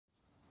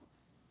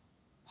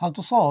How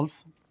to solve?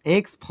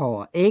 X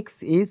power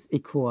x is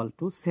equal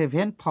to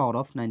 7 power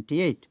of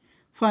 98.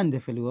 Find the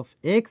value of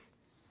x.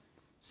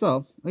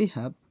 So we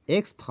have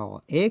x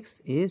power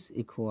x is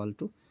equal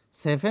to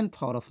 7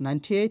 power of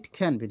 98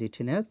 can be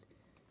written as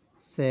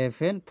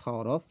 7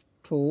 power of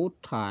 2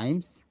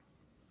 times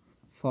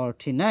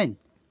 49.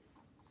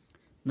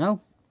 Now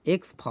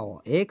x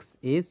power x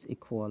is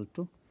equal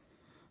to,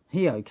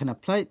 here you can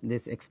apply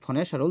this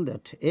exponential rule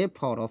that a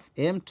power of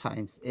m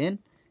times n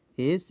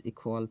is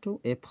equal to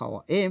a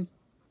power m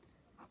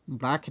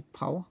bracket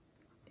power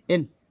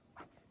n.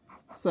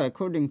 So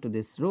according to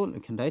this rule,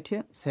 you can write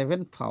here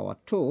 7 power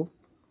 2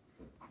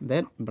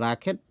 then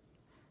bracket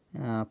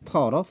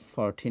power of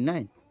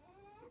 49.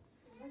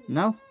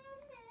 Now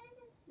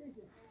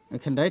you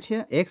can write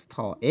here x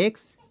power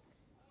x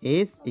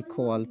is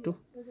equal to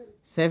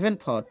 7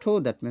 power 2,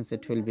 that means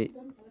it will be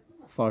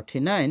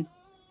 49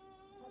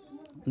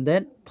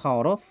 then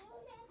power of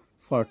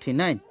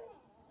 49.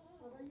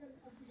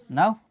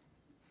 Now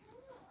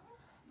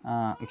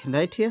you can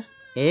write here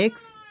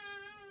x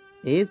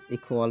is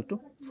equal to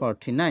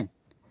 49.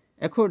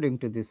 According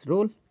to this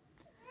rule,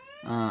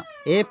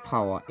 a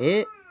power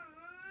a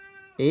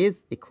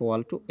is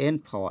equal to n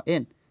power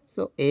n.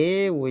 So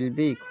a will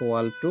be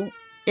equal to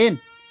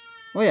n,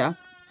 where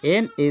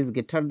n is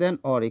greater than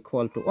or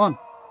equal to 1.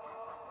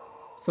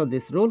 So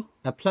this rule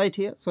applied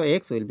here. So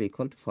x will be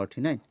equal to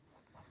 49.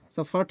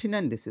 So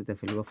 49, this is the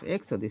value of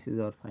x. So this is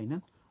our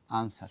final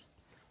answer.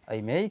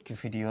 I make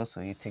videos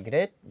with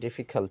great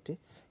difficulty.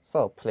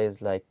 So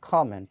please like,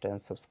 comment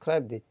and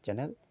subscribe this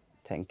channel.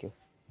 Thank you.